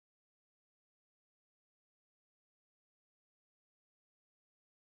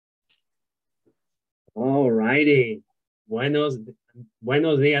All righty. Buenos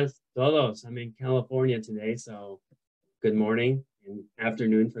días todos. I'm in California today, so good morning and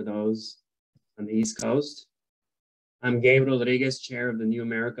afternoon for those on the East Coast. I'm Gabe Rodriguez, chair of the New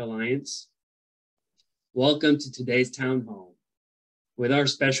America Alliance. Welcome to today's town hall with our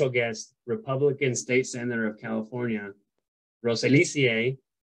special guest, Republican State Senator of California, Rosilicie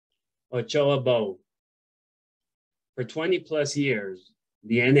Ochoa Bogh. For 20 plus years,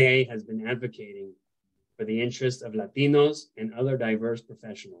 the NAA has been advocating for the interests of Latinos and other diverse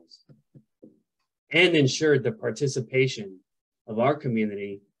professionals, and ensured the participation of our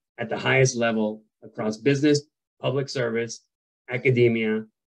community at the highest level across business, public service, academia,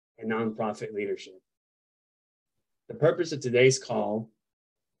 and nonprofit leadership. The purpose of today's call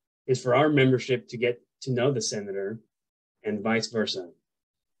is for our membership to get to know the senator and vice versa.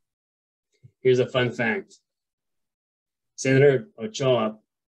 Here's a fun fact. Senator Ochoa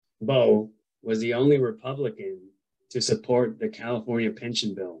Bogh was the only Republican to support the California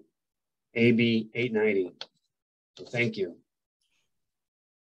pension bill, AB 890. So thank you.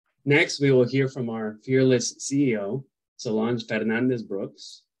 Next, we will hear from our fearless CEO, Solange Fernandez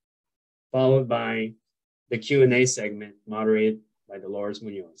Brooks, followed by the Q&A segment moderated by Dolores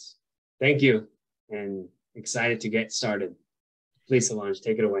Munoz. Thank you, and excited to get started. Please, Solange,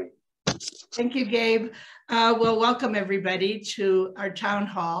 take it away. Thank you, Gabe. Well, welcome everybody to our town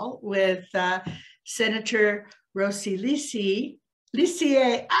hall with Senator Rosilicie.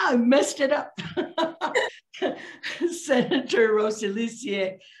 I messed it up. Senator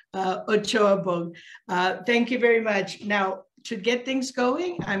Rosilicie Ochoa Bogh. Thank you very much. Now, to get things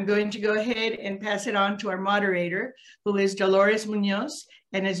going, I'm going to go ahead and pass it on to our moderator, who is Dolores Munoz.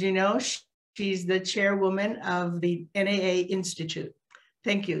 And as you know, she's the chairwoman of the NAA Institute.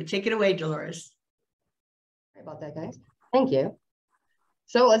 Thank you. Take it away, Dolores. Sorry about that, guys. Thank you.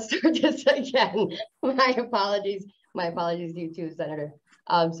 So let's start this again. My apologies to you too, Senator.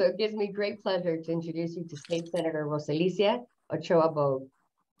 So it gives me great pleasure to introduce you to State Senator Rosilicie Ochoa Bogh.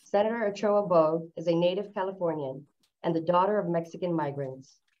 Senator Ochoa Bogh is a native Californian and the daughter of Mexican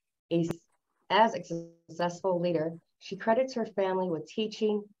migrants. As a successful leader, she credits her family with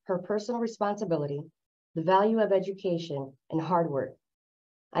teaching her personal responsibility, the value of education, and hard work.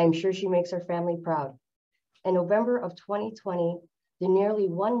 I am sure she makes her family proud. In November of 2020, the nearly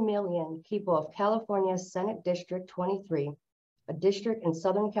 1 million people of California's Senate District 23, a district in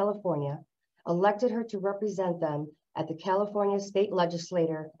Southern California, elected her to represent them at the California State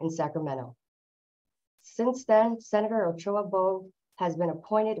Legislature in Sacramento. Since then, Senator Ochoa Bogh has been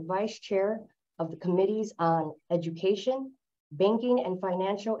appointed vice chair of the committees on education, banking and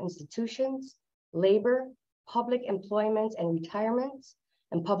financial institutions, labor, public employment and retirements,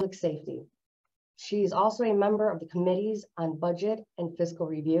 and public safety. She is also a member of the committees on budget and fiscal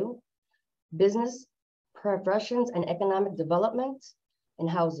review, business, professions and economic development, and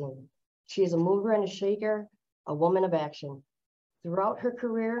housing. She is a mover and a shaker, a woman of action. Throughout her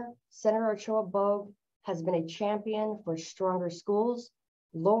career, Senator Ochoa Bogh has been a champion for stronger schools,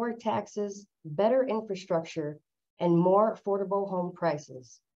 lower taxes, better infrastructure, and more affordable home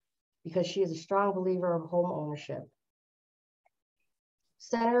prices, because she is a strong believer of home ownership.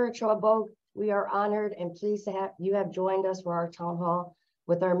 Senator Ochoa Bogh, we are honored and pleased to have joined us for our town hall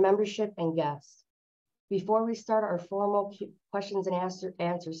with our membership and guests. Before we start our formal questions and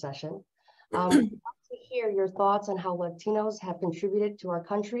answer session, we'd like to hear your thoughts on how Latinos have contributed to our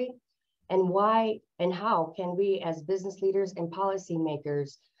country and why and how can we as business leaders and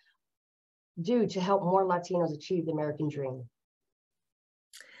policymakers do to help more Latinos achieve the American dream?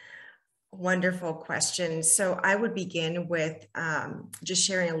 Wonderful question. So I would begin with just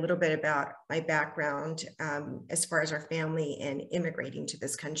sharing a little bit about my background as far as our family and immigrating to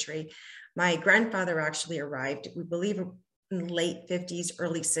this country. My grandfather actually arrived, we believe, in late 50s,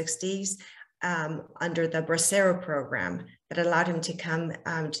 early 60s under the Bracero program that allowed him to come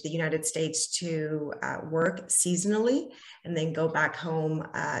to the United States to work seasonally and then go back home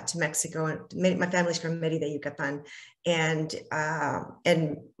to Mexico. And my family's from Mérida, Yucatan. And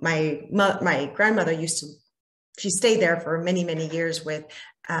my grandmother she stayed there for many, many years with,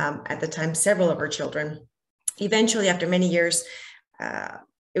 at the time, several of her children. Eventually, after many years,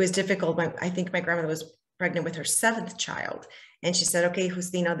 it was difficult. I think my grandmother was pregnant with her 7th child. And she said, okay,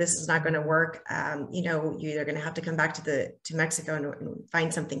 Justino, this is not going to work. You're either going to have to come back to Mexico and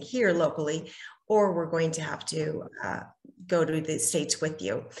find something here locally, or we're going to have to go to the States with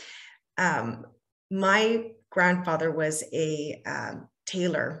you. My grandfather was a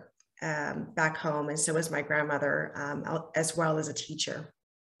tailor back home, and so was my grandmother, as well as a teacher.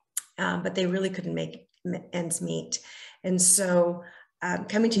 But they really couldn't make ends meet. And so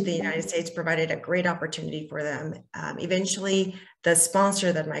coming to the United States provided a great opportunity for them. Eventually, the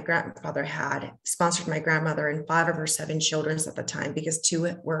sponsor that my grandfather had sponsored my grandmother and 5 of her 7 children at the time, because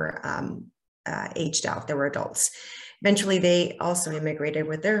 2 were aged out, they were adults. Eventually, they also immigrated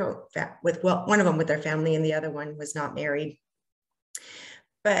with one of them with their family, and the other one was not married.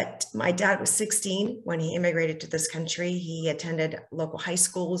 But my dad was 16 when he immigrated to this country. He attended local high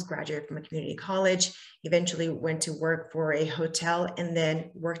schools, graduated from a community college, eventually went to work for a hotel, and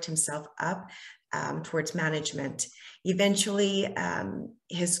then worked himself up towards management. Eventually,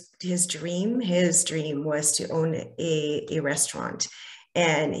 his dream was to own a restaurant.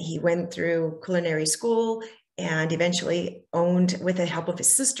 And he went through culinary school and eventually owned, with the help of his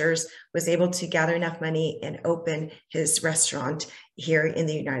sisters, was able to gather enough money and open his restaurant here in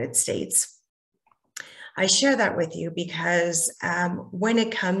the United States. I share that with you because when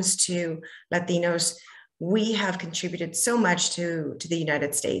it comes to Latinos, we have contributed so much to the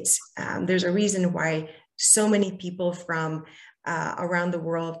United States. There's a reason why so many people from around the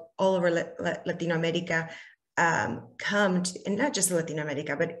world, all over Latino America, come to, and not just Latino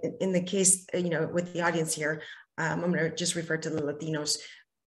America, but in the case, with the audience here, I'm going to just refer to the Latinos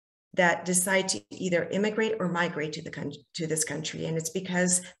that decide to either immigrate or migrate to this country. And it's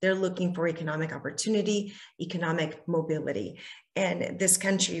because they're looking for economic opportunity, economic mobility. And this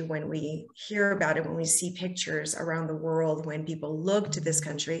country, when we hear about it, when we see pictures around the world, when people look to this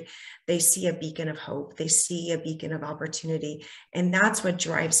country, they see a beacon of hope, they see a beacon of opportunity. And that's what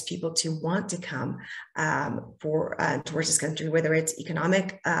drives people to want to come towards this country, whether it's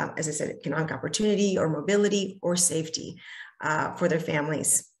economic, as I said, economic opportunity or mobility or safety for their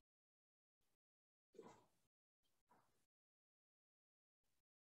families.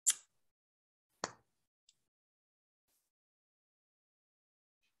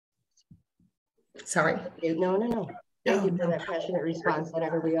 Sorry. No. Thank you for that passionate response. That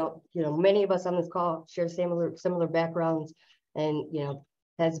everybody else, many of us on this call share similar backgrounds, and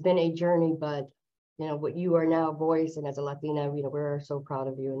has been a journey. But what you are now a voice, and as a Latina, we're so proud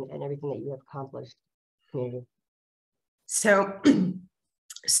of you and everything that you have accomplished. Community. So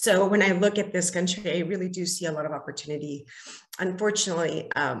when I look at this country, I really do see a lot of opportunity. Unfortunately,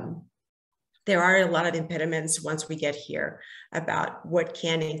 there are a lot of impediments once we get here about what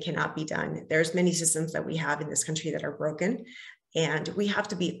can and cannot be done. There's many systems that we have in this country that are broken, and we have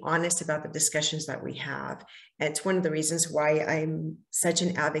to be honest about the discussions that we have. And it's one of the reasons why I'm such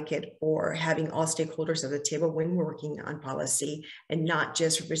an advocate for having all stakeholders at the table when we're working on policy, and not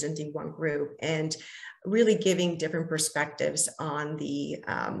just representing one group, and really giving different perspectives on the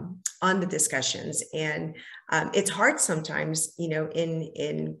discussions. And it's hard sometimes,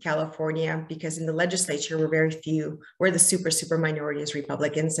 in California, because in the legislature, we're very few. We're the super minority as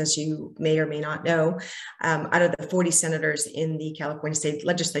Republicans, as you may or may not know. Out of the 40 senators in the California state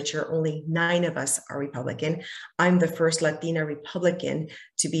legislature, only 9 of us are Republican. I'm the first Latina Republican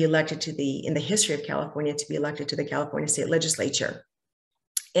to be elected in the history of California, to be elected to the California state legislature.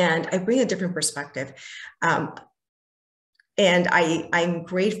 And I bring a different perspective. And I'm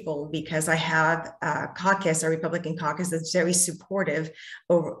grateful because I have a caucus, a Republican caucus, that's very supportive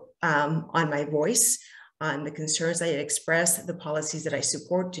on my voice, on the concerns I express, the policies that I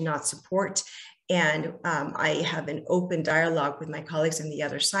support, do not support. And I have an open dialogue with my colleagues on the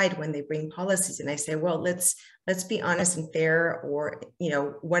other side when they bring policies, and I say, well, let's be honest and fair, or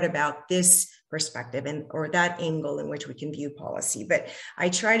what about this perspective or that angle in which we can view policy. But I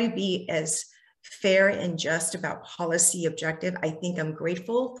try to be as fair and just about policy objective. I think I'm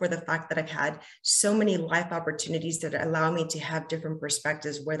grateful for the fact that I've had so many life opportunities that allow me to have different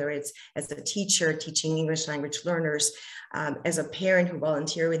perspectives, whether it's as a teacher teaching English language learners, as a parent who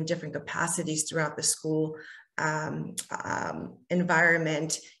volunteer in different capacities throughout the school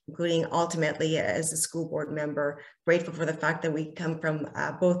environment, including ultimately as a school board member. Grateful for the fact that we come from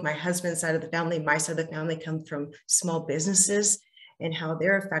both my husband's side of the family, my side of the family come from small businesses, and how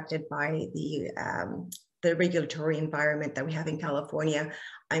they're affected by the regulatory environment that we have in California.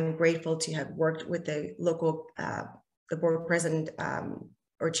 I'm grateful to have worked with the local, the board president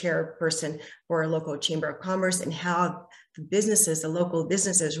or chairperson for a local chamber of commerce, and how the businesses, the local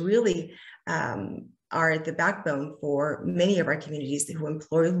businesses really are the backbone for many of our communities who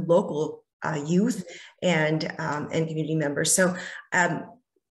employ local youth and community members. So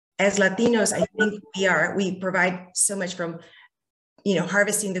as Latinos, I think we provide so much, from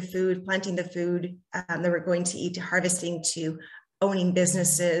harvesting the food, planting the food that we're going to eat, to harvesting, to owning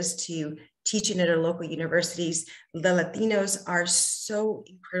businesses, to teaching at our local universities. The Latinos are so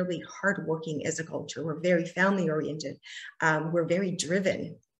incredibly hardworking as a culture. We're very family oriented. We're very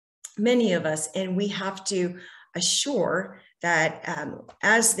driven, many of us, and we have to assure that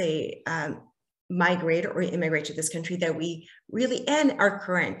as they migrate or immigrate to this country, that we really, and our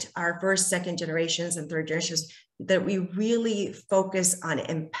first, second generations and third generations, that we really focus on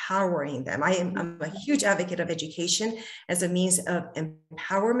empowering them. I'm a huge advocate of education as a means of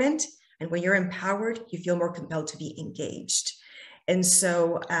empowerment. And when you're empowered, you feel more compelled to be engaged. And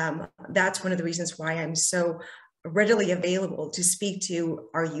so that's one of the reasons why I'm so readily available to speak to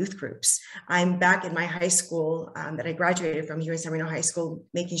our youth groups. I'm back in my high school that I graduated from here in San Marino High School,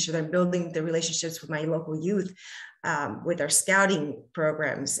 making sure that I'm building the relationships with my local youth, with our scouting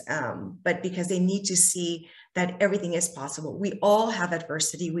programs, but because they need to see that everything is possible. We all have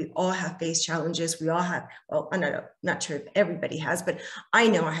adversity. We all have faced challenges. We all have, well, I'm not sure if everybody has, but I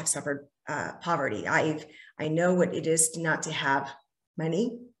know I have suffered poverty. I know what it is not to have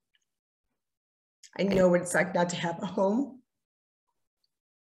money. I know what it's like not to have a home.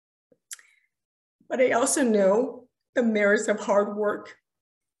 But I also know the merits of hard work,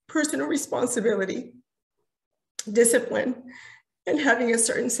 personal responsibility, discipline, and having a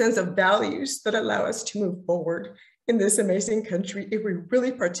certain sense of values that allow us to move forward in this amazing country if we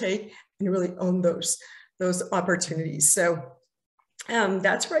really partake and really own those opportunities. So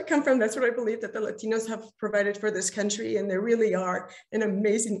that's where I come from. That's what I believe that the Latinos have provided for this country. And they really are an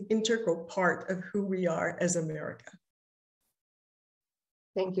amazing integral part of who we are as America.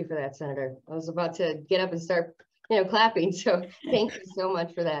 Thank you for that, Senator. I was about to get up and start, clapping. So thank you so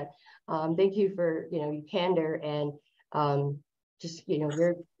much for that. Thank you for, your candor and just,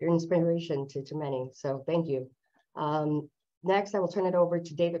 your inspiration to many. So thank you. Next, I will turn it over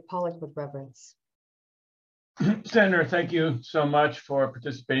to David Pollack with reverence. Senator, thank you so much for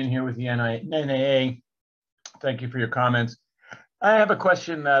participating here with the NAA. Thank you for your comments. I have a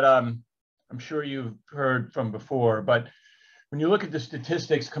question that I'm sure you've heard from before, but when you look at the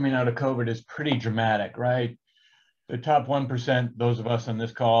statistics coming out of COVID, it's pretty dramatic, right? The top 1%, those of us on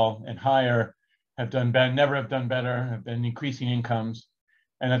this call and higher, never have done better, have been increasing incomes.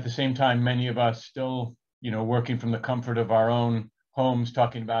 And at the same time, many of us still, working from the comfort of our own homes,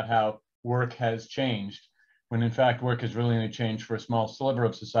 talking about how work has changed, when in fact, work has really only changed for a small sliver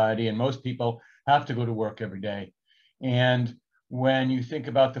of society, and most people have to go to work every day. And when you think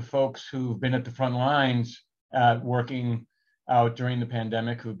about the folks who've been at the front lines working out during the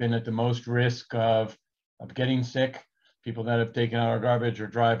pandemic, who've been at the most risk of getting sick, people that have taken out our garbage or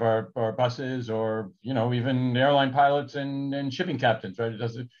drive our buses, or even airline pilots and shipping captains, right?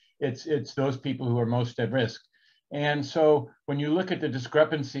 It's those people who are most at risk. And so when you look at the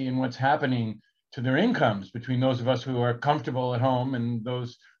discrepancy in what's happening to their incomes between those of us who are comfortable at home and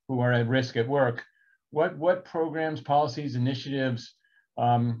those who are at risk at work, what programs, policies, initiatives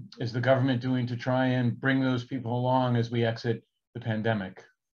is the government doing to try and bring those people along as we exit the pandemic?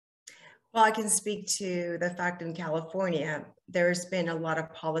 Well, I can speak to the fact in California, there's been a lot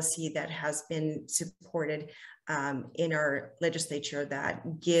of policy that has been supported in our legislature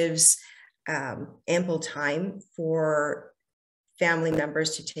that gives ample time for family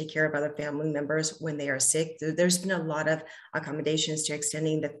members to take care of other family members when they are sick. There's been a lot of accommodations to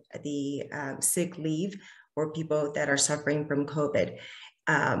extending the sick leave for people that are suffering from COVID.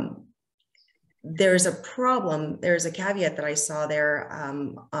 There's a problem, there's a caveat that I saw there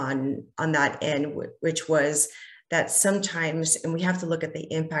on that end, which was that sometimes, and we have to look at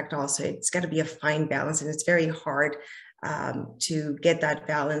the impact also, it's got to be a fine balance, and it's very hard to get that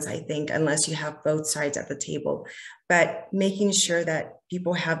balance, I think, unless you have both sides at the table. But making sure that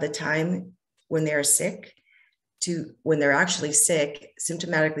people have the time when they're sick, when they're actually sick,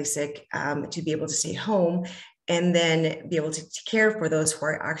 symptomatically sick, to be able to stay home and then be able to care for those who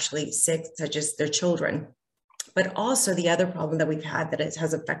are actually sick, such as their children. But also the other problem that we've had that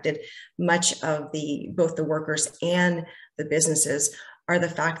has affected much of both the workers and the businesses are the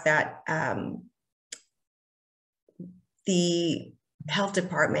fact that the health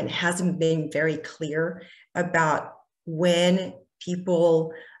department hasn't been very clear about when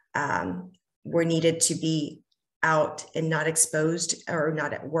people were needed to be out and not exposed or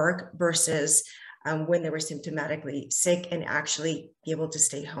not at work versus when they were symptomatically sick and actually be able to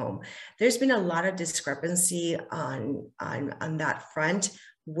stay home. There's been a lot of discrepancy on that front,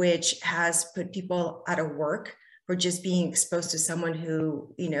 which has put people out of work for just being exposed to someone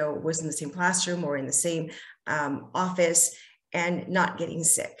who, was in the same classroom or in the same office and not getting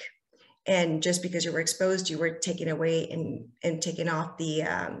sick. And just because you were exposed, you were taken away and taken off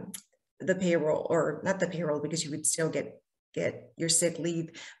the payroll, or not the payroll, because you would still get your sick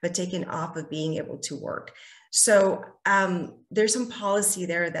leave, but taken off of being able to work. So there's some policy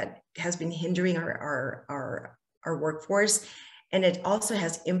there that has been hindering our workforce. And it also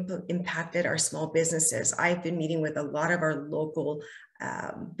has impacted our small businesses. I've been meeting with a lot of our local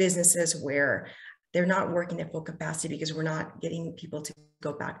businesses where they're not working at full capacity because we're not getting people to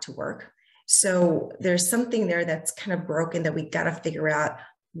go back to work. So there's something there that's kind of broken that we got to figure out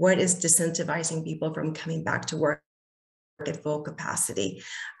what is disincentivizing people from coming back to work at full capacity.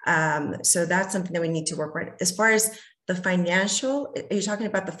 So that's something that we need to work on. As far as the financial, are you talking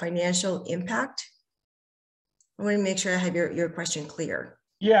about the financial impact? I want to make sure I have your question clear.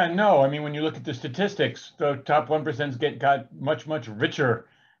 Yeah, no, I mean, when you look at the statistics, the top 1% got much, much richer,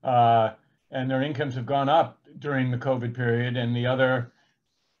 and their incomes have gone up during the COVID period, and the other,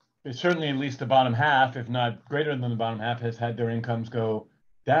 certainly at least the bottom half, if not greater than the bottom half, has had their incomes go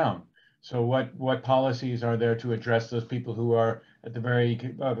down. So what policies are there to address those people who are at the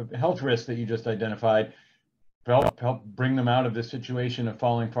very health risk that you just identified, help bring them out of this situation of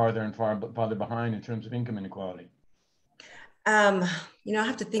falling farther and farther behind in terms of income inequality? You know, I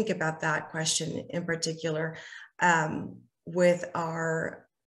have to think about that question in particular with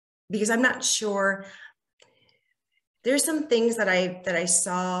because I'm not sure. There's some things that I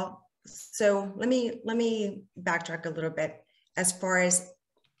saw. So let me backtrack a little bit as far as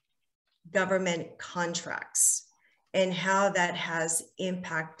government contracts and how that has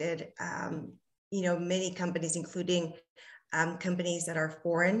impacted, you know, many companies, including companies that are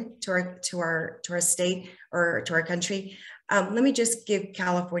foreign to our state or to our country. Let me just give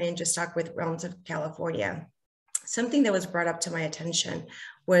California and just talk with realms of California. Something that was brought up to my attention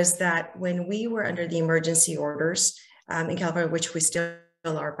was that when we were under the emergency orders in California, which we still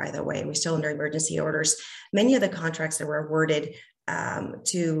are, by the way, we're still under emergency orders, many of the contracts that were awarded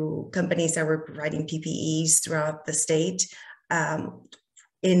to companies that were providing PPEs throughout the state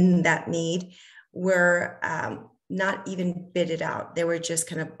in that need were not even bidded out. They were just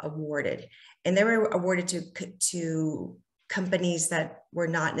kind of awarded, and they were awarded to companies that were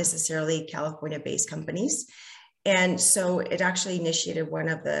not necessarily California-based companies. And so it actually initiated one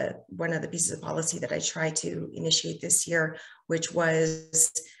of the pieces of policy that I tried to initiate this year, which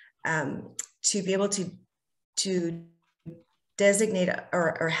was to be able to designate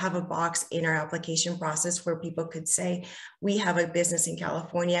or have a box in our application process where people could say, we have a business in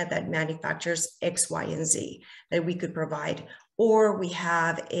California that manufactures X, Y, and Z that we could provide, or we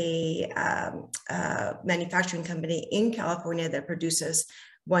have a manufacturing company in California that produces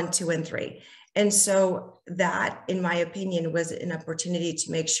 1, 2, and 3. And so that, in my opinion, was an opportunity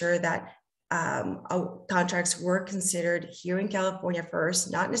to make sure that contracts were considered here in California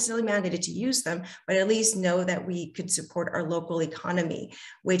first, not necessarily mandated to use them, but at least know that we could support our local economy,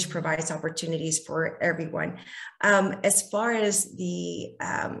 which provides opportunities for everyone. As far as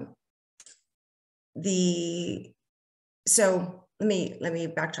so let me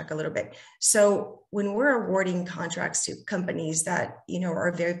backtrack a little bit. So when we're awarding contracts to companies that, you know,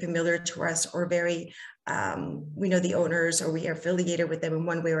 are very familiar to us or very, we know the owners or we are affiliated with them in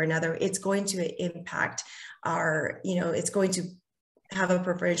one way or another, it's going to impact our, you know, it's going to have a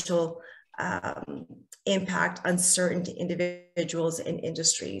preferential impact on certain individuals and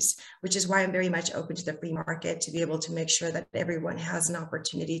industries, which is why I'm very much open to the free market to be able to make sure that everyone has an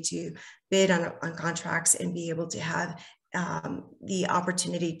opportunity to bid on contracts and be able to have the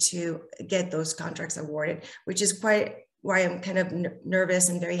opportunity to get those contracts awarded, which is quite why I'm kind of nervous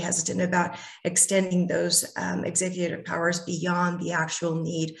and very hesitant about extending those executive powers beyond the actual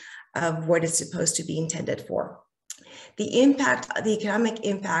need of what it's supposed to be intended for. The impact, the economic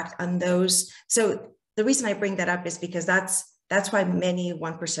impact on those. So the reason I bring that up is because that's why many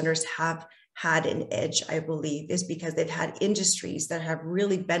 1%ers have had an edge, I believe, is because they've had industries that have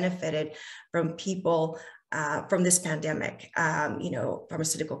really benefited from people from this pandemic, you know,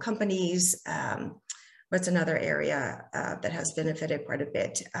 pharmaceutical companies. What's another area that has benefited quite a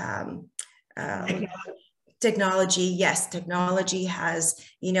bit? Technology, yes, technology has,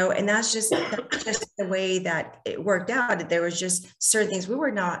 you know, and that's just the way that it worked out. There was just certain things. We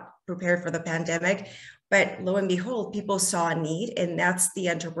were not prepared for the pandemic, but lo and behold, people saw a need, and that's the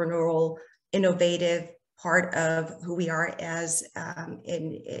entrepreneurial, innovative part of who we are as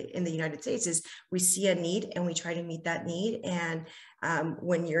in the United States is we see a need and we try to meet that need. And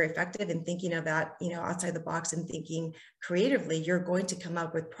when you're effective in thinking of that, you know, outside the box and thinking creatively, you're going to come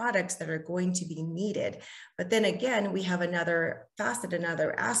up with products that are going to be needed. But then again, we have another facet,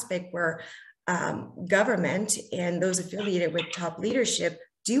 another aspect where government and those affiliated with top leadership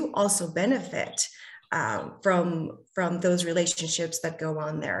do also benefit from those relationships that go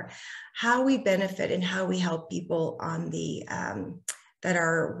on there. How we benefit and how we help people on the that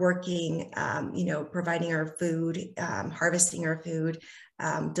are working, you know, providing our food, harvesting our food,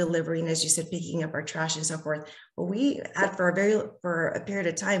 delivering, as you said, picking up our trash and so forth. Well, we had for a period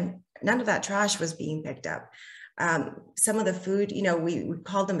of time, none of that trash was being picked up. Some of the food, you know, we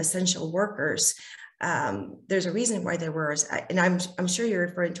called them essential workers. There's a reason why there were, and I'm sure you're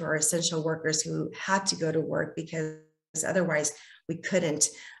referring to our essential workers who had to go to work because otherwise we couldn't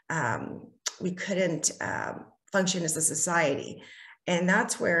function as a society. And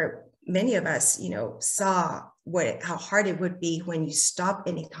that's where many of us, you know, saw how hard it would be when you stop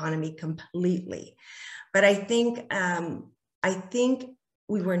an economy completely. But I think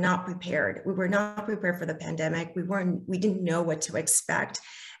we were not prepared. We were not prepared for the pandemic. We didn't know what to expect.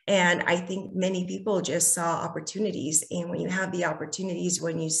 And I think many people just saw opportunities. And when you have the opportunities,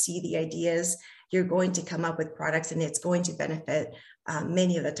 when you see the ideas, you're going to come up with products and it's going to benefit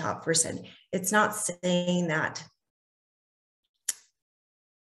many of the top %. It's not saying that,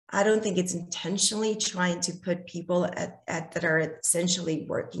 I don't think it's intentionally trying to put people that are essentially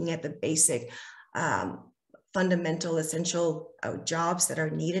working at the basic fundamental essential jobs that are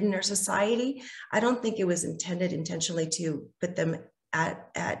needed in our society. I don't think it was intended intentionally to put them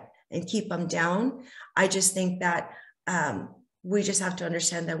at and keep them down. I just think that we just have to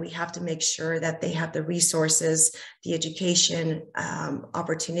understand that we have to make sure that they have the resources, the education,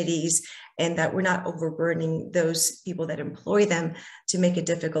 opportunities, and that we're not overburdening those people that employ them to make it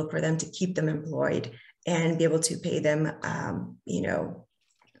difficult for them to keep them employed and be able to pay them, you know,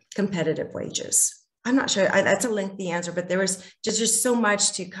 competitive wages. I'm not sure, that's a lengthy answer, but there was just so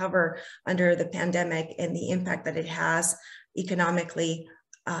much to cover under the pandemic and the impact that it has economically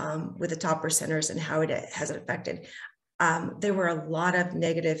with the top percenters and how it has affected. There were a lot of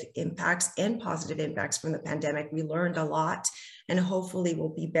negative impacts and positive impacts from the pandemic. We learned a lot, and hopefully we'll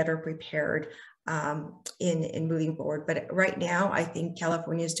be better prepared in moving forward. But right now, I think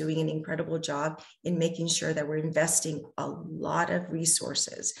California is doing an incredible job in making sure that we're investing a lot of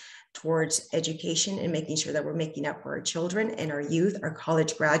resources towards education and making sure that we're making up for our children and our youth, our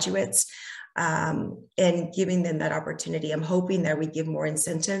college graduates, and giving them that opportunity. I'm hoping that we give more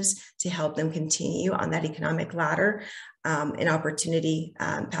incentives to help them continue on that economic ladder and opportunity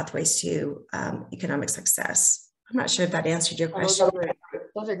pathways to economic success. I'm not sure if that answered your question.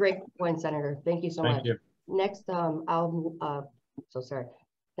 Those are great points, Senator. Thank you so much. You. Next,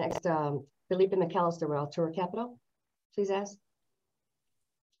 Next, Felipe McAllister with Altura Capital. Please ask.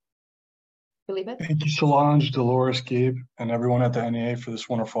 Felipe. Thank you, Solange, Dolores, Gabe, and everyone at the NAA for this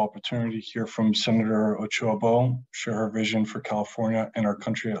wonderful opportunity to hear from Senator Ochoa Bogh, share her vision for California and our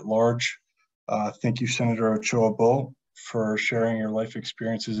country at large. Thank you, Senator Ochoa Bogh, for sharing your life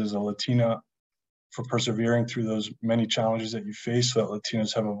experiences as a Latina, for persevering through those many challenges that you face so that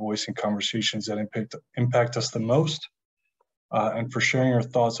Latinos have a voice in conversations that impact us the most, and for sharing your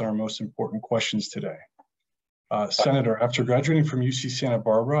thoughts on our most important questions today. Senator, after graduating from UC Santa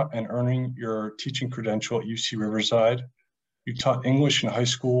Barbara and earning your teaching credential at UC Riverside, you taught English in high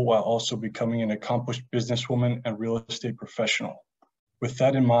school while also becoming an accomplished businesswoman and real estate professional. With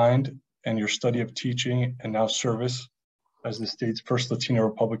that in mind, and your study of teaching and now service as the state's first Latino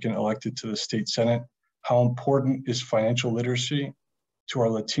Republican elected to the state Senate, how important is financial literacy to our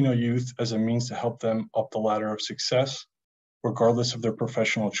Latino youth as a means to help them up the ladder of success, regardless of their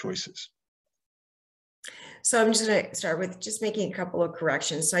professional choices? So I'm just going to start with just making a couple of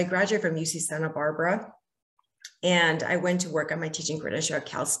corrections. So I graduated from UC Santa Barbara, and I went to work on my teaching credential at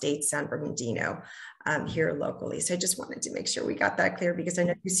Cal State San Bernardino here locally. So I just wanted to make sure we got that clear, because I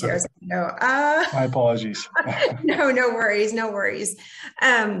know UCRs know. My apologies. No worries, no worries.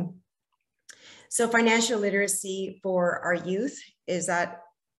 So financial literacy for our youth, is that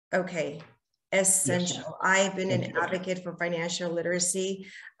okay? Essential. Yes. I've been an advocate for financial literacy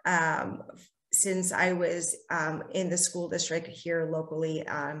since I was in the school district here locally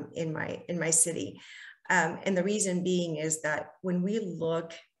in my city. And the reason being is that when we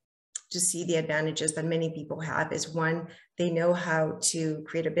look to see the advantages that many people have is, one, they know how to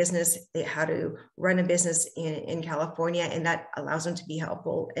create a business, how to run a business in California, and that allows them to be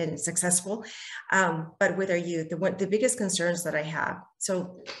helpful and successful. But with our youth, the biggest concerns that I have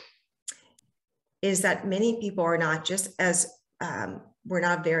is that many people are not just as, we're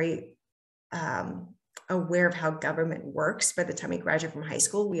not very aware of how government works by the time we graduate from high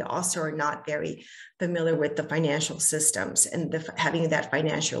school. We also are not very familiar with the financial systems and having that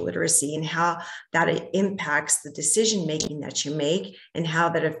financial literacy and how that impacts the decision making that you make and how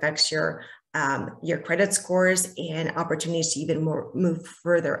that affects your your credit scores and opportunities to even move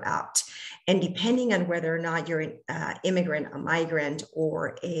further out. And depending on whether or not you're an immigrant, a migrant,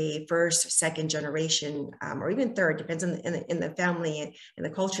 or a first, second generation, or even third, depends on in the family and the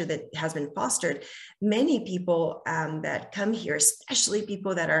culture that has been fostered. Many people that come here, especially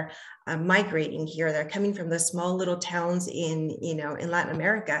people that are migrating here, they're coming from the small little towns in Latin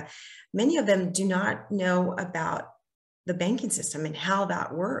America. Many of them do not know about the banking system and how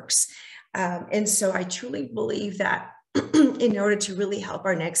that works. And so I truly believe that in order to really help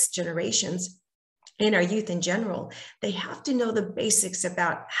our next generations and our youth in general, they have to know the basics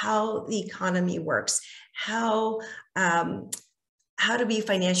about how the economy works, how to be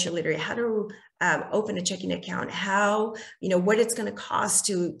financially literate, how to open a checking account, how, what it's going to cost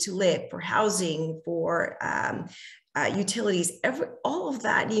to live, for housing, for utilities. All of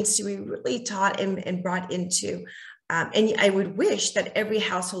that needs to be really taught and brought into. And I would wish that every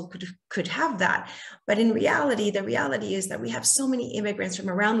household could have that. But in reality, the reality is that we have so many immigrants from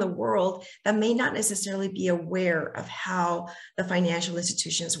around the world that may not necessarily be aware of how the financial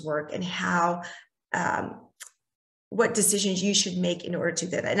institutions work and how what decisions you should make in order to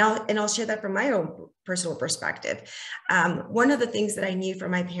do that. And I'll share that from my own personal perspective. One of the things that I knew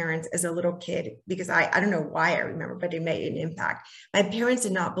from my parents as a little kid, because I don't know why I remember, but it made an impact. My parents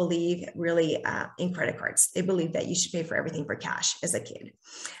did not believe really in credit cards. They believed that you should pay for everything for cash as a kid.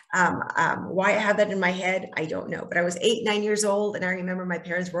 Why I have that in my head, I don't know. But I was 8, 9 years old, and I remember my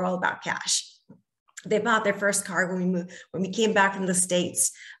parents were all about cash. They bought their first car when we came back from the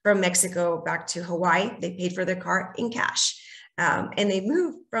States, from Mexico back to Hawaii. They paid for their car in cash. And they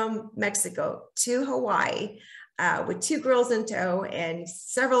moved from Mexico to Hawaii with 2 girls in tow and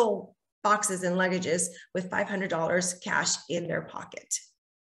several boxes and luggages with $500 cash in their pocket.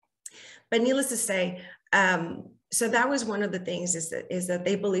 But needless to say, so that was one of the things is that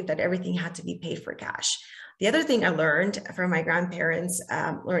they believed that everything had to be paid for cash. The other thing I learned from my grandparents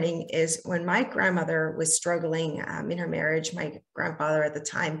learning is when my grandmother was struggling in her marriage, my grandfather at the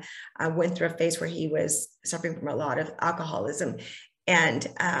time went through a phase where he was suffering from a lot of alcoholism. And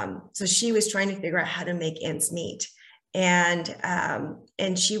so she was trying to figure out how to make ends meet. And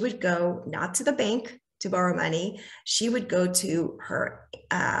she would go not to the bank to borrow money. She would go to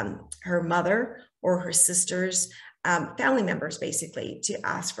her mother or her sisters, family members, basically, to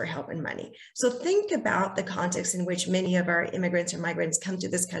ask for help and money. So think about the context in which many of our immigrants or migrants come to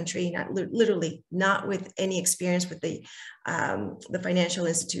this country, literally not with any experience with the financial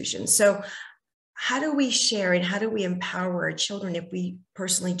institutions. So how do we share and how do we empower our children if we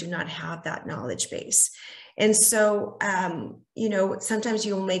personally do not have that knowledge base? And so, sometimes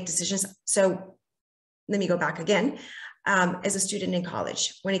you'll make decisions. So let me go back again. As a student in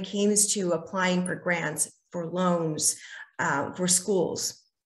college, when it came to applying for grants, for loans, for schools,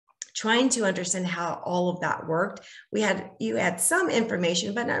 trying to understand how all of that worked, you had some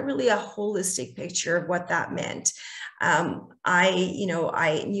information, but not really a holistic picture of what that meant.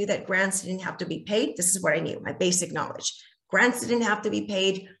 I knew that grants didn't have to be paid. This is what I knew, my basic knowledge. Grants didn't have to be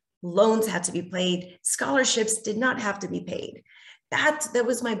paid. Loans had to be paid. Scholarships did not have to be paid. That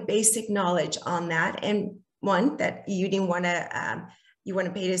was my basic knowledge on that. And one, that you didn't want to, you want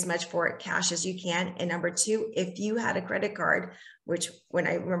to pay as much for it cash as you can. And number 2, if you had a credit card, which when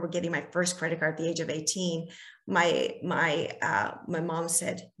I remember getting my first credit card at the age of 18, my mom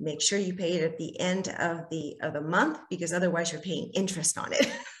said, make sure you pay it at the end of the month, because otherwise you're paying interest on it.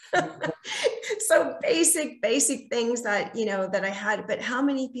 So basic things that, that I had, but how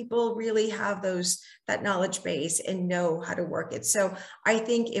many people really have that knowledge base and know how to work it? So I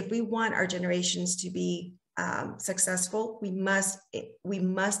think if we want our generations to be successful, we must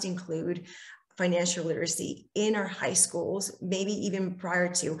include financial literacy in our high schools, maybe even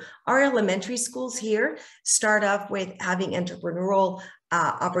prior to. Our elementary schools here start off with having entrepreneurial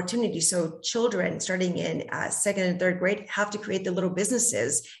opportunities. So children starting in 2nd and 3rd grade have to create their little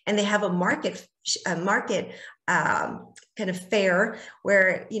businesses, and they have a market kind of fair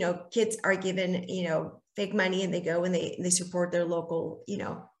where, kids are given, fake money, and they go and they support their local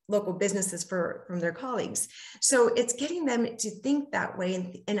businesses from their colleagues. So it's getting them to think that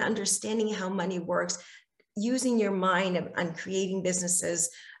way and understanding how money works, using your mind on creating businesses,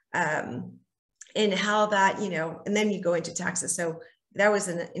 and how that, and then you go into taxes. So that was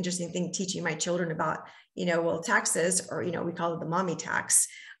an interesting thing, teaching my children about, taxes, or, we call it the mommy tax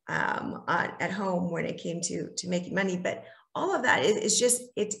at home when it came to making money. But all of that is just,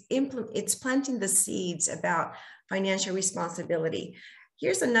 it's planting the seeds about financial responsibility.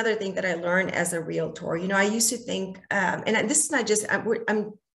 Here's another thing that I learned as a realtor. I used to think, and this is not just,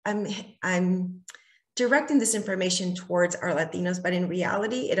 I'm directing this information towards our Latinos, but in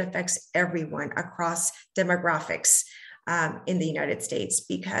reality, it affects everyone across demographics in the United States.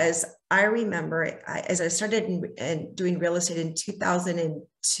 Because I remember as I started doing real estate in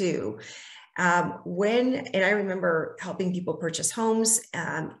 2002, and I remember helping people purchase homes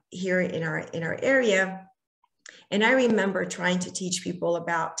here in our area. And I remember trying to teach people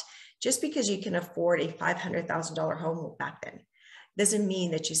about, just because you can afford a $500,000 home back then, doesn't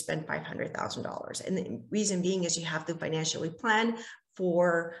mean that you spend $500,000. And the reason being is you have to financially plan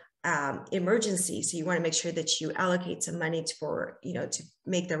for emergencies. So you want to make sure that you allocate some money to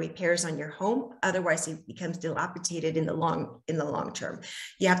make the repairs on your home. Otherwise, it becomes dilapidated in the long term.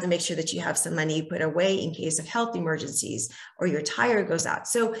 You have to make sure that you have some money put away in case of health emergencies or your tire goes out.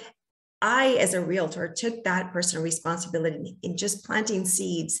 So I, as a realtor, took that personal responsibility in just planting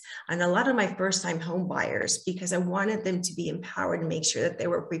seeds on a lot of my first-time home buyers, because I wanted them to be empowered and make sure that they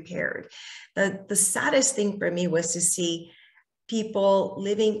were prepared. The saddest thing for me was to see people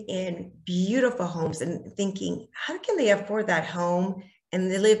living in beautiful homes and thinking, how can they afford that home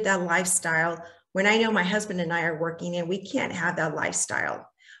and they live that lifestyle when I know my husband and I are working and we can't have that lifestyle?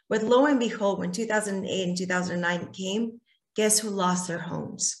 But lo and behold, when 2008 and 2009 came, guess who lost their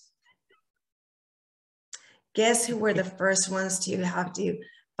homes? Guess who were the first ones to have to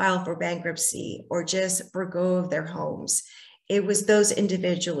file for bankruptcy or just forgo of their homes? It was those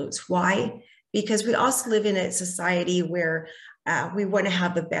individuals. Why? Because we also live in a society where we want to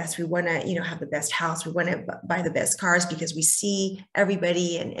have the best. We want to, have the best house. We want to buy the best cars because we see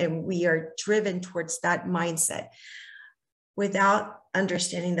everybody, and we are driven towards that mindset without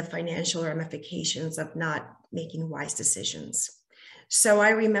understanding the financial ramifications of not making wise decisions. So I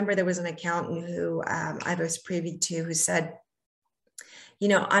remember there was an accountant who I was privy to who said,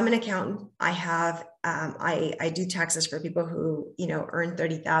 I'm an accountant. I have, I do taxes for people who, earn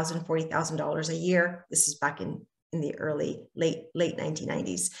 $30,000, $40,000 a year. This is back in the late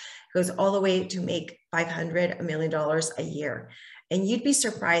 1990s. It goes all the way to make $500, $1 million a year. And you'd be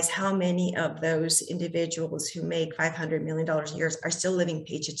surprised how many of those individuals who make $500 million a year are still living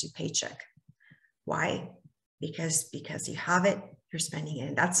paycheck to paycheck. Why? Because you have it, you're spending it.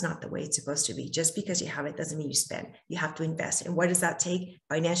 And that's not the way it's supposed to be. Just because you have it doesn't mean you spend. You have to invest. And what does that take?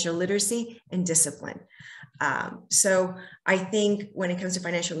 Financial literacy and discipline. So I think when it comes to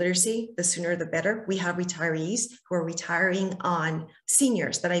financial literacy, the sooner the better. We have retirees who are retiring on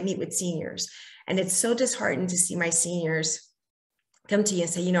seniors, that I meet with seniors. And it's so disheartening to see my seniors come to you and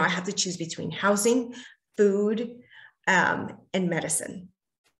say, I have to choose between housing, food, and medicine.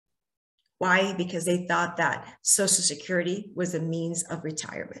 Why? Because they thought that Social Security was a means of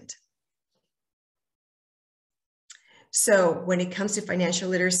retirement. So when it comes to financial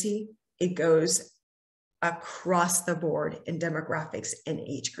literacy, it goes across the board in demographics and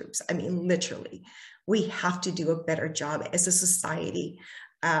age groups. I mean, literally, we have to do a better job as a society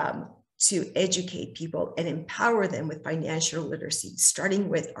to educate people and empower them with financial literacy, starting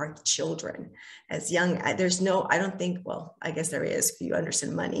with our children as young. I don't think, well, I guess there is, if you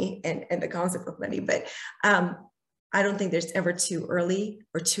understand money and the concept of money, but I don't think there's ever too early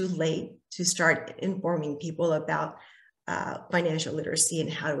or too late to start informing people about financial literacy and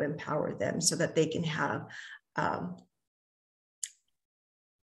how to empower them so that they can have a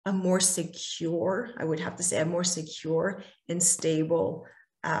more secure, I would have to say, a more secure and stable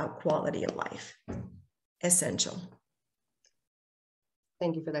quality of life. Essential.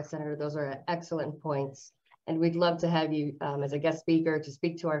 Thank you for that, Senator. Those are excellent points. And we'd love to have you as a guest speaker to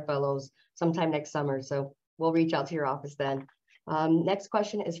speak to our fellows sometime next summer. So we'll reach out to your office then. Next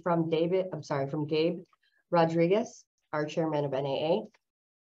question is from Gabe Rodriguez, our chairman of NAA.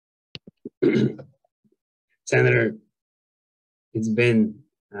 Senator, it's been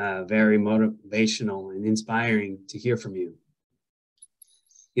very motivational and inspiring to hear from you.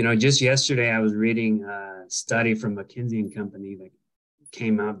 Just yesterday, I was reading a study from McKinsey & Company that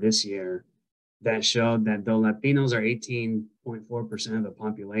came out this year that showed that though Latinos are 18.4% of the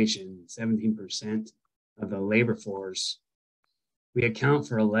population, 17% of the labor force, we account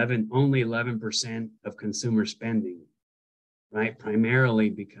for only 11% of consumer spending, right? Primarily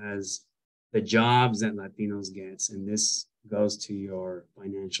because the jobs that Latinos get, and this goes to your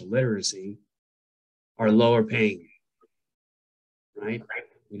financial literacy, are lower paying, right?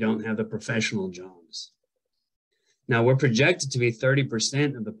 We don't have the professional jobs. Now, we're projected to be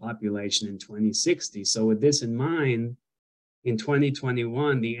 30% of the population in 2060. So with this in mind, in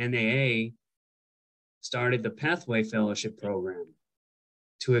 2021, the NAA started the Pathway Fellowship Program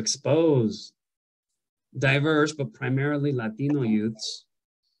to expose diverse, but primarily Latino youths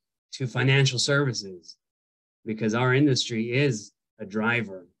to financial services, because our industry is a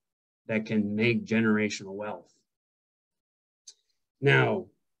driver that can make generational wealth. Now,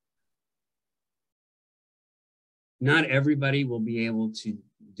 not everybody will be able to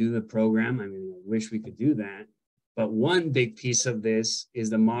do the program. I mean, I wish we could do that. But one big piece of this is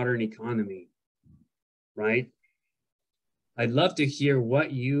the modern economy, right? I'd love to hear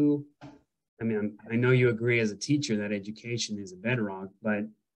what you, I mean, I know you agree as a teacher that education is a bedrock, but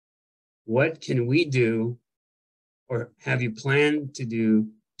what can we do, or have you planned to do,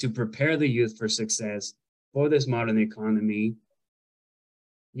 to prepare the youth for success for this modern economy?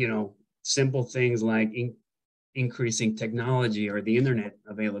 You know, simple things like increasing technology or the internet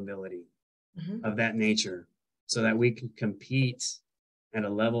availability of that nature, so that we can compete at a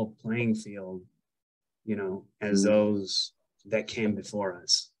level playing field, you know, as those that came before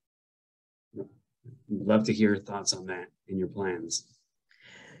us. I'd love to hear your thoughts on that and your plans.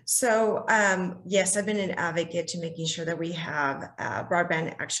 So yes, I've been an advocate to making sure that we have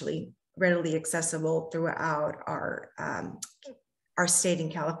broadband actually readily accessible throughout our state in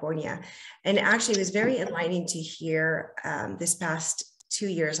California. And actually it was very enlightening to hear this past 2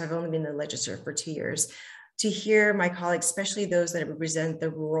 years, I've only been in the legislature for 2 years, to hear my colleagues, especially those that represent the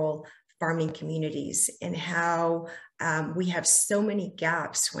rural farming communities, and how we have so many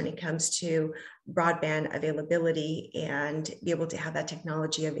gaps when it comes to broadband availability and be able to have that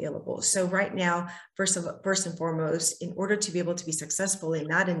technology available. So right now, first and foremost, in order to be able to be successful in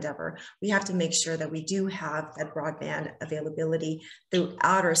that endeavor, we have to make sure that we do have that broadband availability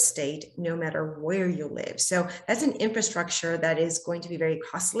throughout our state, no matter where you live. So that's an infrastructure that is going to be very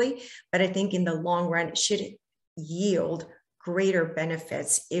costly, but I think in the long run, it should yield greater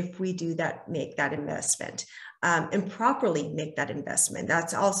benefits if we do that, make that investment. And properly make that investment.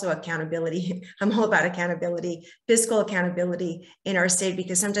 That's also accountability. I'm all about accountability, fiscal accountability in our state,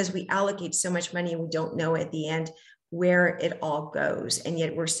 because sometimes we allocate so much money and we don't know at the end where it all goes. And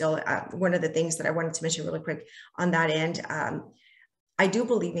yet we're still, one of the things that I wanted to mention really quick on that end, I do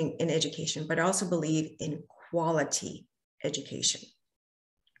believe in education, but I also believe in quality education.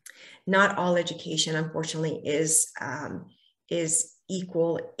 Not all education, unfortunately, is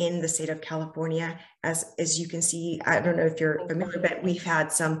equal in the state of California. As you can see, I don't know if you're familiar, but we've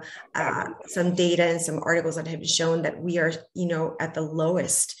had some data and some articles that have shown that we are, you know, at the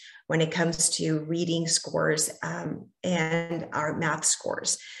lowest when it comes to reading scores and our math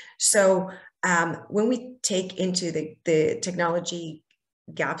scores. So when we take into the technology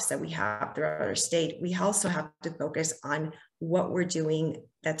gaps that we have throughout our state, we also have to focus on what we're doing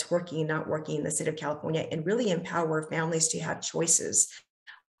that's working and not working in the state of California, and really empower families to have choices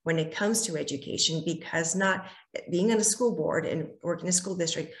when it comes to education. Because not being on a school board and working in a school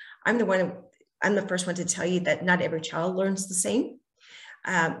district, I'm the first one to tell you that not every child learns the same.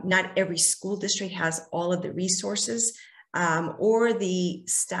 Not every school district has all of the resources or the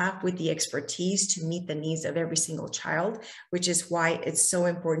staff with the expertise to meet the needs of every single child, which is why it's so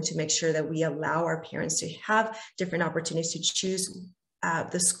important to make sure that we allow our parents to have different opportunities to choose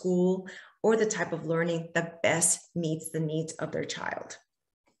the school or the type of learning that best meets the needs of their child,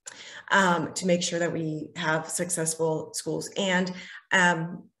 to make sure that we have successful schools. And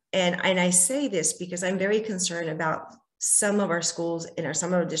I say this because I'm very concerned about some of our schools in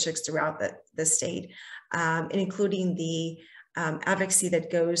some of our districts throughout the state, and including the advocacy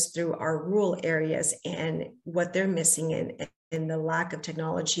that goes through our rural areas and what they're missing in the lack of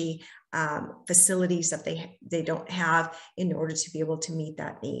technology facilities that they don't have in order to be able to meet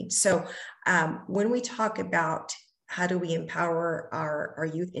that need. So when we talk about how do we empower our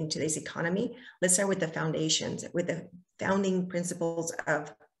youth in today's economy, let's start with the foundations, with the founding principles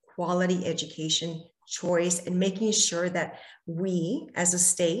of quality education, choice, and making sure that we as a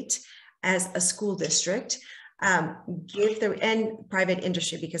state, as a school district, and private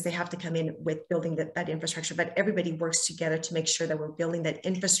industry, because they have to come in with building that infrastructure, but everybody works together to make sure that we're building that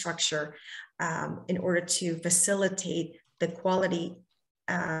infrastructure in order to facilitate the quality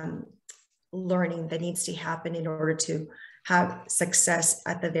learning that needs to happen in order to have success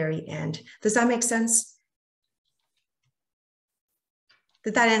at the very end. Does that make sense?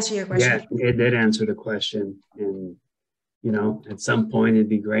 Did that answer your question? Yeah, it did answer the question. And, you know, at some point, it'd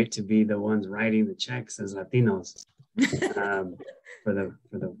be great to be the ones writing the checks as Latinos for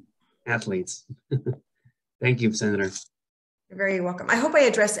the athletes. Thank you, Senator. You're very welcome. I hope I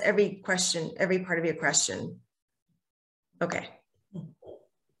addressed every question, every part of your question. Okay.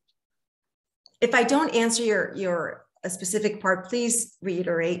 If I don't answer a specific part, please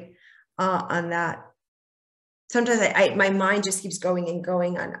reiterate on that. Sometimes my mind just keeps going and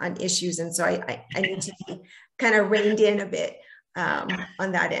going on issues. And so I need to be kind of reined in a bit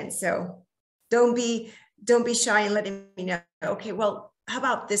on that end. So don't be shy and letting me know, okay, well, how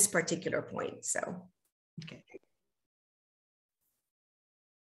about this particular point? So, Okay.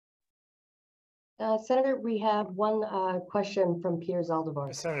 Senator, we have one question from Peter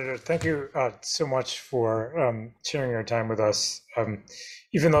Zaldivar. Senator, thank you so much for sharing your time with us.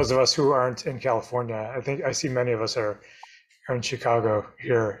 Even those of us who aren't in California, I think I see many of us are in Chicago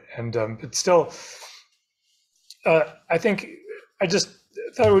here, and but still, I think I just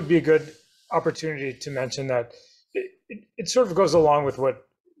thought it would be a good opportunity to mention that it sort of goes along with what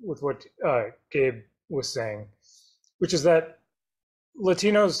Gabe was saying, which is that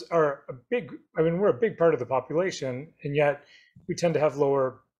Latinos are we're a big part of the population, and yet we tend to have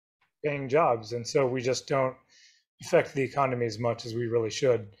lower paying jobs. And so we just don't affect the economy as much as we really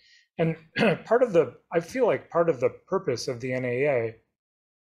should. And I feel like part of the purpose of the NAA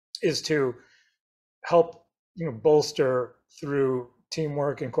is to help, bolster through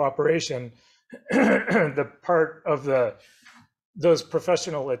teamwork and cooperation, the part of those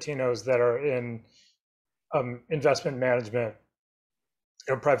professional Latinos that are in investment management,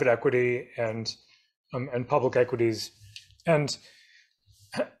 private equity and public equities. And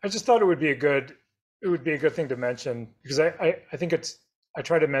I just thought it would be a good thing to mention, because I think I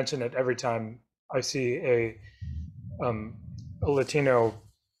try to mention it every time I see a Latino,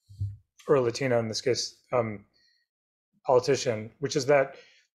 or a Latina in this case, politician, which is that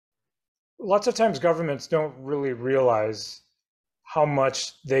lots of times governments don't really realize how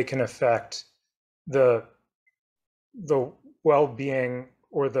much they can affect the well-being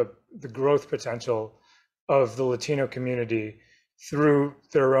or the growth potential of the Latino community through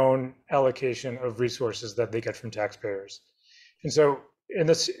their own allocation of resources that they get from taxpayers. And so in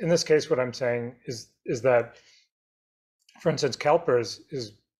this case, what I'm saying is that, for instance, CalPERS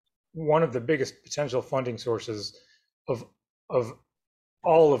is one of the biggest potential funding sources of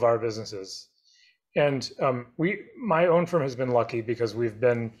all of our businesses. And my own firm has been lucky because we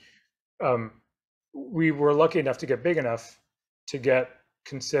were lucky enough to get big enough to get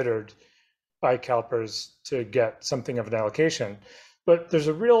considered by CalPERS to get something of an allocation. But there's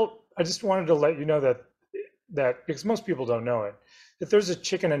I just wanted to let you know that because most people don't know it, that there's a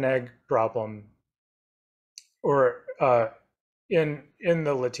chicken and egg problem, or in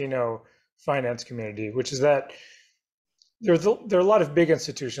the Latino finance community, which is that there are a lot of big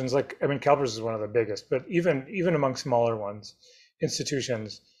institutions, CalPERS is one of the biggest, but even among smaller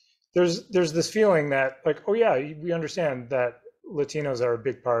institutions, there's this feeling that oh yeah, we understand that Latinos are a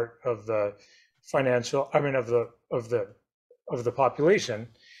big part of the of the population,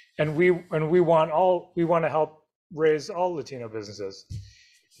 and we want to help raise all Latino businesses.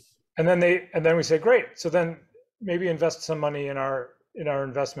 And then we say, great, so then maybe invest some money in our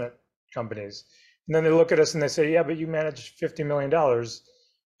investment companies. And then they look at us and they say, yeah, but you manage $50 million,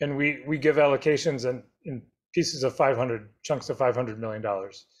 and we give allocations in pieces of chunks of $500 million.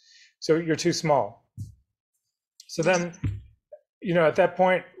 So you're too small. So then, at that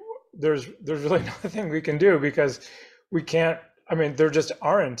point, there's really nothing we can do, because we can't, there just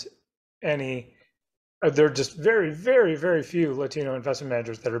aren't any, there are just very, very, very few Latino investment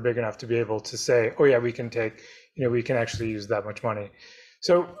managers that are big enough to be able to say, oh yeah, we can actually use that much money.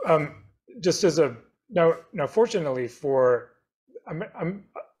 So just as now fortunately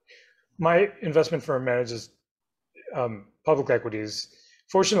my investment firm manages public equities.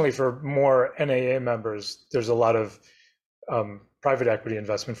 Fortunately for more NAA members, there's a lot of private equity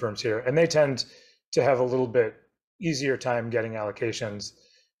investment firms here, and they tend to have a little bit easier time getting allocations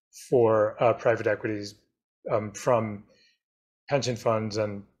for private equities from pension funds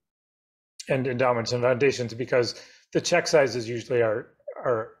and endowments and foundations, because the check sizes usually are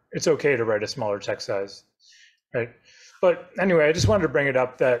it's okay to write a smaller check size, right? But anyway, I just wanted to bring it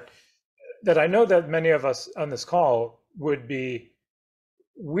up that I know that many of us on this call would be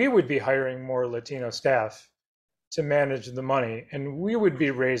hiring more Latino staff to manage the money, and we would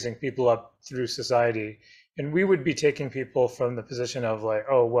be raising people up through society, and we would be taking people from the position of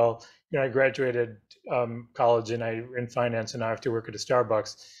oh well, I graduated college and I in finance and I have to work at a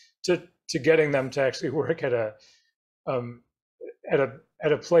Starbucks, to getting them to actually work at a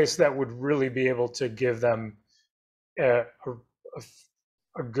place that would really be able to give them a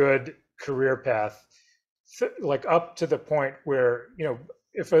good career path, up to the point where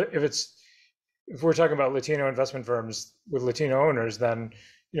if we're talking about Latino investment firms with Latino owners, then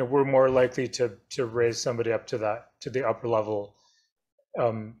we're more likely to raise somebody up to the upper level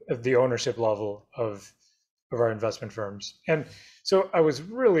of the ownership level of our investment firms. And so I was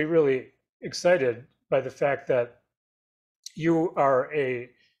really, really excited by the fact that you are a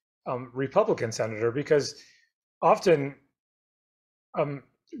Republican senator, because often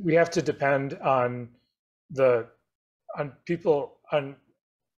we have to depend on people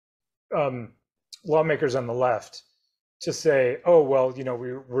lawmakers on the left to say, oh, well, you know,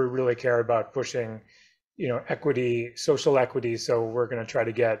 we really care about pushing, you know, equity, social equity, so we're going to try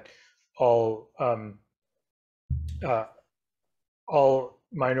to get all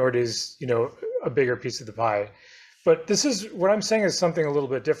minorities, you know, a bigger piece of the pie. But this is what I'm saying is something a little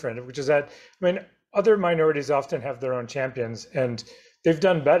bit different, which is that, I mean, other minorities often have their own champions, and they've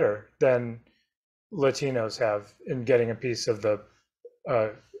done better than Latinos have in getting a piece of the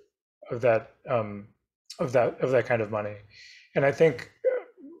of that kind of money. And I think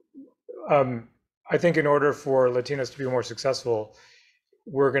in order for Latinos to be more successful,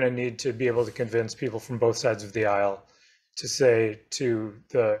 we're going to need to be able to convince people from both sides of the aisle to say to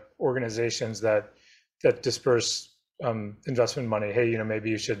the organizations that disperse investment money, hey, you know, maybe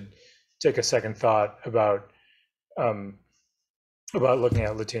you should take a second thought about looking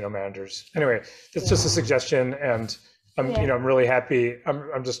at Latino managers. Anyway, it's just a suggestion, and you know, I'm really happy.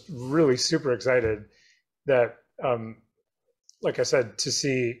 I'm just really super excited that, like I said, to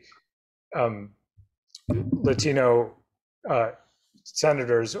see Latino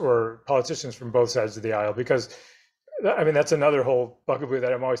senators or politicians from both sides of the aisle, because I mean, that's another whole bugaboo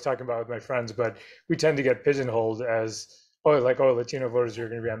that I'm always talking about with my friends, but we tend to get pigeonholed as, oh, like, oh, Latino voters are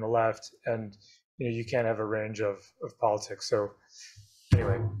going to be on the left, and you know, you can't have a range of politics. So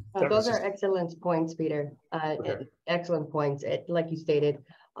anyway. Those are excellent points, Peter. Okay. Excellent points. Like you stated,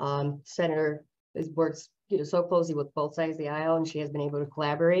 Senator works, you know, so closely with both sides of the aisle, and she has been able to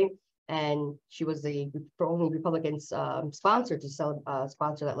collaborate. And she was the only Republican sponsor to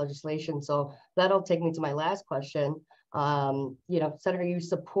sponsor that legislation. So that'll take me to my last question. You know, Senator, you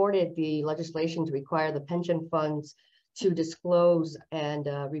supported the legislation to require the pension funds to disclose and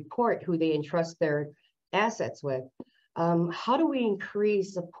report who they entrust their assets with. How do we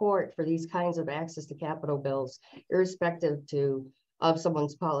increase support for these kinds of access to capital bills, irrespective of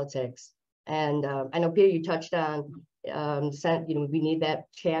someone's politics? And I know, Peter, you touched on, you know, we need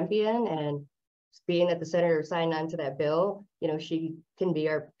that champion, and being that the senator signed on to that bill, you know, she can be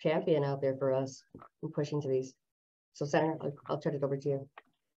our champion out there for us in pushing to these. So, Senator, I'll turn it over to you.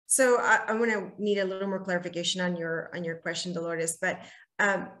 So I'm going to need a little more clarification on your question, Dolores. But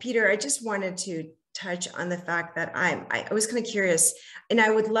Peter, I just wanted to touch on the fact that I was kind of curious, and I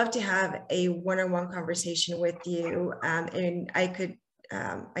would love to have a one-on-one conversation with you. And I could,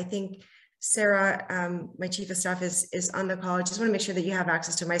 I think Sarah, my chief of staff, is on the call. I just want to make sure that you have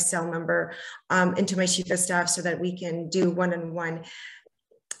access to my cell number and to my chief of staff so that we can do one-on-one.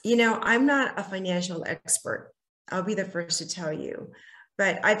 You know, I'm not a financial expert. I'll be the first to tell you,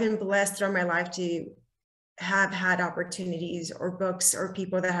 but I've been blessed throughout my life to have had opportunities or books or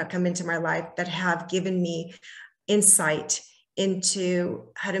people that have come into my life that have given me insight into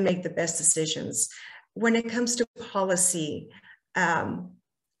how to make the best decisions. When it comes to policy,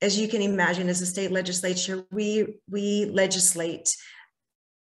 as you can imagine, as a state legislature, we legislate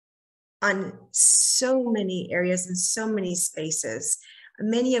on so many areas and so many spaces,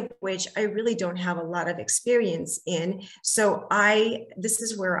 many of which I really don't have a lot of experience in. So this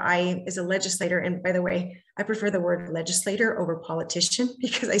is where I, as a legislator, and by the way, I prefer the word legislator over politician,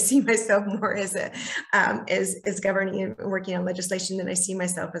 because I see myself more as as governing and working on legislation than I see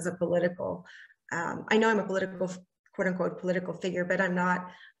myself as a political. I know I'm a political, quote unquote, political figure, but I'm not.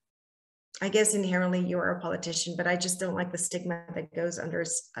 I guess inherently you are a politician, but I just don't like the stigma that goes under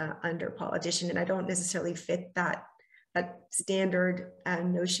politician, and I don't necessarily fit that standard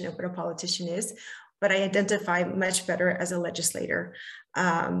notion of what a politician is. But I identify much better as a legislator,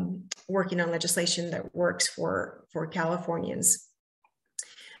 working on legislation that works for Californians.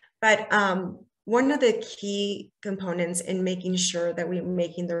 But one of the key components in making sure that we're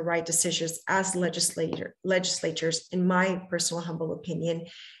making the right decisions as legislatures, in my personal humble opinion,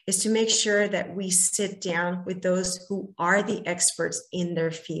 is to make sure that we sit down with those who are the experts in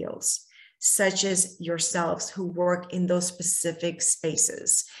their fields, such as yourselves who work in those specific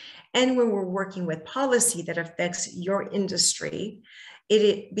spaces. And when we're working with policy that affects your industry,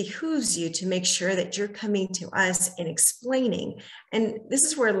 it behooves you to make sure that you're coming to us and explaining. And this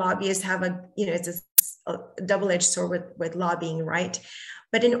is where lobbyists have it's a double-edged sword with lobbying, right?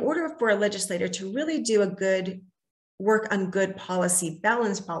 But in order for a legislator to really do a good work on good policy,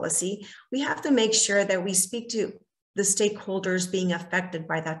 balanced policy, we have to make sure that we speak to the stakeholders being affected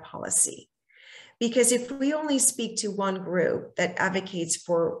by that policy. Because if we only speak to one group that advocates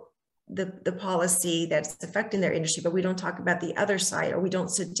for the policy that's affecting their industry, but we don't talk about the other side, or we don't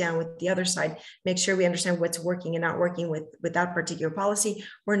sit down with the other side, make sure we understand what's working and not working with that particular policy,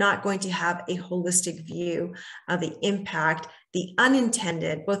 we're not going to have a holistic view of the impact the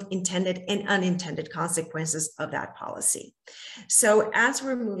unintended, both intended and unintended consequences of that policy. So as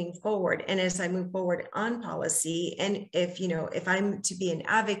we're moving forward, and as I move forward on policy, and if I'm to be an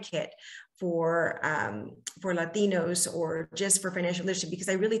advocate for Latinos or just for financial literacy, because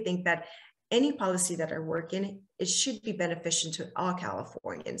I really think that any policy that I work in, it should be beneficial to all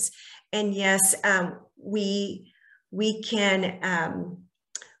Californians. And yes, we can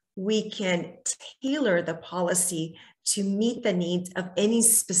tailor the policy to meet the needs of any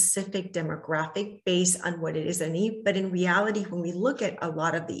specific demographic based on what it is they need. But in reality, when we look at a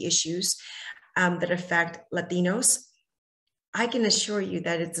lot of the issues that affect Latinos, I can assure you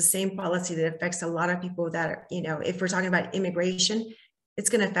that it's the same policy that affects a lot of people that are, if we're talking about immigration, it's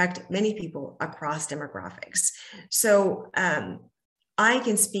going to affect many people across demographics. So I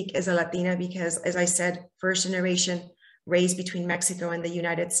can speak as a Latina because, as I said, first generation raised between Mexico and the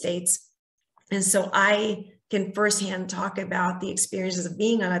United States. And so I can firsthand talk about the experiences of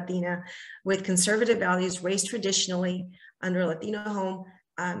being a Latina with conservative values, raised traditionally under a Latino home,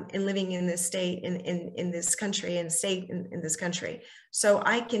 and living in this state, in this country, and state in this country. So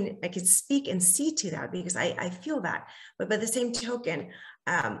I can speak and see to that because I feel that. But by the same token,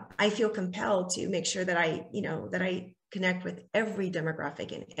 I feel compelled to make sure that I connect with every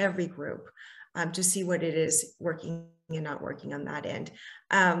demographic and every group to see what it is working and not working on that end.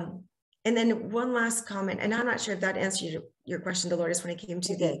 And then one last comment, and I'm not sure if that answered your question, Dolores, when it came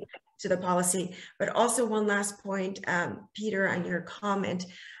to the policy, but also one last point, Peter, on your comment,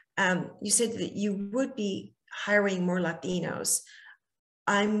 you said that you would be hiring more Latinos.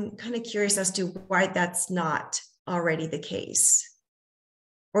 I'm kind of curious as to why that's not already the case.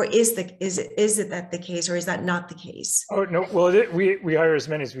 Or is it that the case, or is that not the case? Oh, no, well, we hire as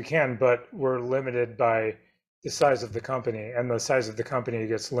many as we can, but we're limited by the size of the company, and the size of the company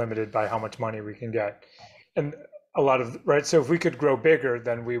gets limited by how much money we can get. And a lot of, right, so if we could grow bigger,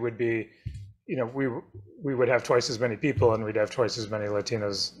 then we would be, we would have twice as many people and we'd have twice as many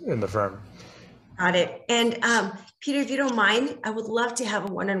Latinos in the firm. Got it. And Peter, if you don't mind, I would love to have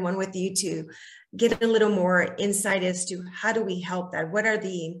a one-on-one with you to get a little more insight as to how do we help that? What are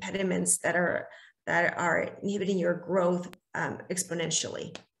the impediments that are inhibiting your growth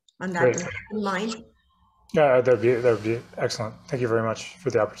exponentially on that? Do you mind? Yeah, that would be excellent. Thank you very much for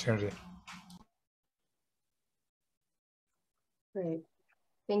the opportunity. Great.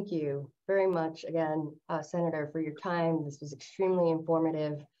 Thank you very much again, Senator, for your time. This was extremely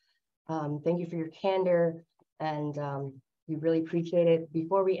informative. Thank you for your candor, and we really appreciate it.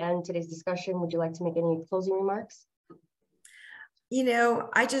 Before we end today's discussion, would you like to make any closing remarks?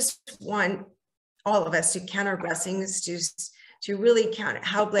 I just want all of us to count our blessings, to really count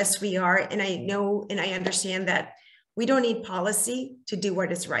how blessed we are. And I know and I understand that we don't need policy to do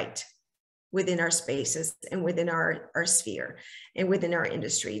what is right within our spaces and within our sphere and within our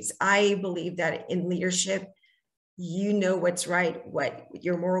industries. I believe that in leadership, what's right, what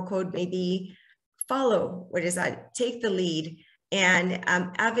your moral code may be, follow what is that, take the lead, and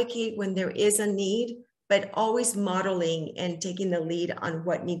advocate when there is a need, but always modeling and taking the lead on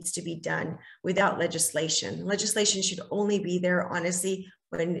what needs to be done without legislation. Legislation should only be there, honestly,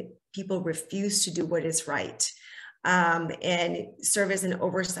 when people refuse to do what is right, and serve as an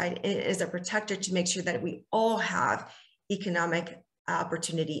oversight and as a protector to make sure that we all have economic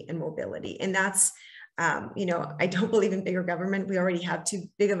opportunity and mobility. And that's, I don't believe in bigger government. We already have too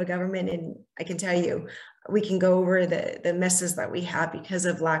big of a government, and I can tell you, we can go over the messes that we have because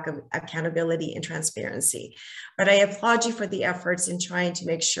of lack of accountability and transparency. But I applaud you for the efforts in trying to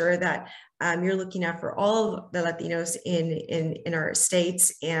make sure that you're looking out for all the Latinos in our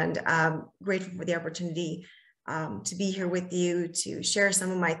states, and grateful for the opportunity to be here with you, to share some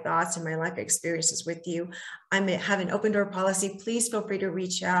of my thoughts and my life experiences with you. I have an open door policy. Please feel free to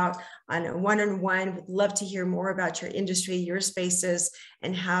reach out on a one-on-one. Would love to hear more about your industry, your spaces,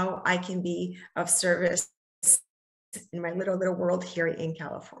 and how I can be of service in my little world here in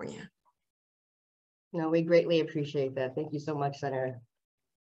California. No, we greatly appreciate that. Thank you so much, Senator.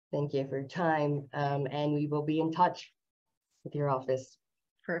 Thank you for your time, and we will be in touch with your office.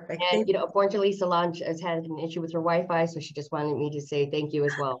 Perfect. And unfortunately, Solange has had an issue with her Wi-Fi, so she just wanted me to say thank you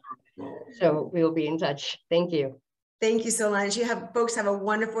as well. So we will be in touch. Thank you. Thank you, Solange. Folks have a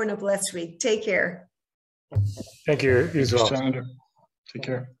wonderful and a blessed week. Take care. Thank you as well. Senator, take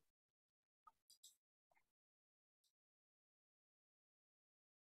care.